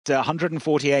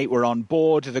148 were on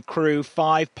board, the crew,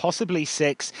 5, possibly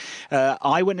 6.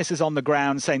 Eyewitnesses on the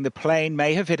ground saying the plane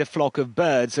may have hit a flock of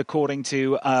birds, according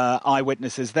to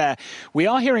eyewitnesses there. We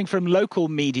are hearing from local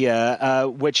media,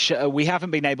 which we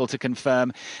haven't been able to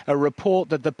confirm, a report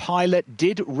that the pilot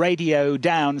did radio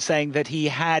down saying that he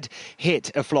had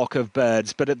hit a flock of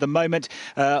birds. But at the moment,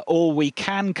 all we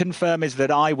can confirm is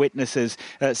that eyewitnesses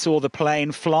saw the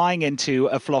plane flying into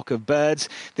a flock of birds.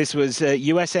 This was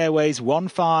US Airways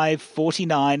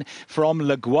 1549 from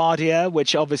LaGuardia,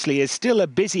 which obviously is still a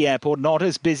busy airport, not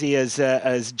as busy as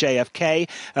JFK,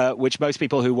 which most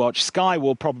people who watch Sky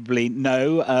will probably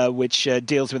know, which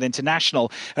deals with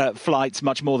international flights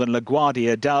much more than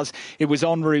LaGuardia does. It was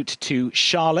en route to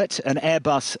Charlotte, an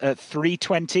Airbus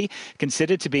 320,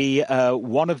 considered to be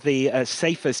one of the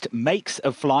safest makes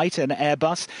of flight, an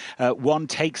Airbus. One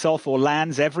takes off or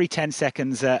lands every 10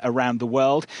 seconds around the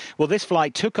world. Well, this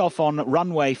flight took off on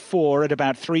runway 4 at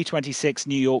about 3:26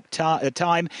 New York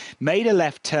time, made a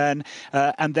left turn,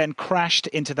 and then crashed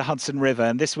into the Hudson River.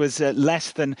 And this was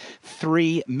less than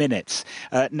 3 minutes.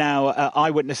 Now,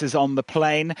 eyewitnesses on the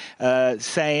plane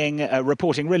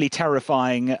reporting really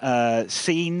terrifying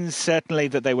scenes, certainly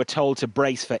that they were told to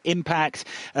brace for impact,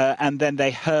 and then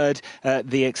they heard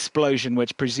the explosion,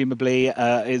 which presumably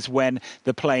is when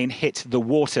the plane hit the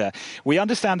water. We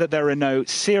understand that there are no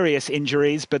serious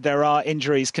injuries, but there are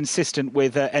injuries consistent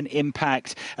with an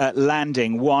impact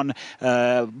landing. One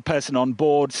person on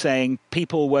board saying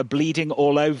people were bleeding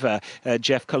all over.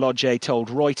 Jeff Kolodje told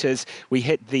Reuters, "We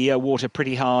hit the water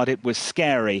pretty hard. It was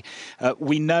scary."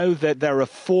 We know that there are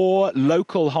 4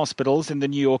 local hospitals in the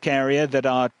New York area that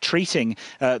are treating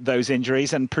those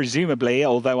injuries, and presumably,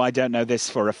 although I don't know this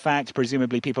for a fact,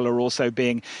 presumably people are also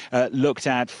being looked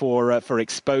at for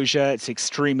exposure. It's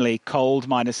extremely cold,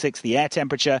 -6 the air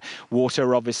temperature,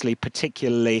 water obviously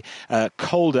particularly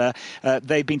colder.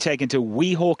 They've been taken to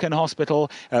Weehawken Hospital,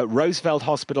 Roosevelt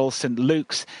Hospital, St.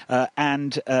 Luke's,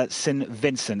 and St.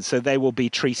 Vincent. So they will be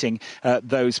treating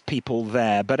those people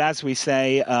there. But as we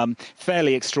say,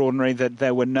 fairly extraordinary that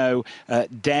there were no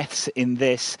deaths in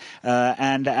this.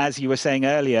 And as you were saying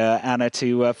earlier, Anna,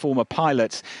 to former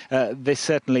pilots, this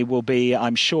certainly will be,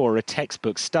 I'm sure, a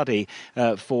textbook study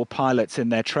for pilots in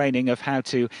their training of how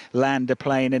to land a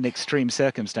plane in extreme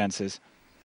circumstances.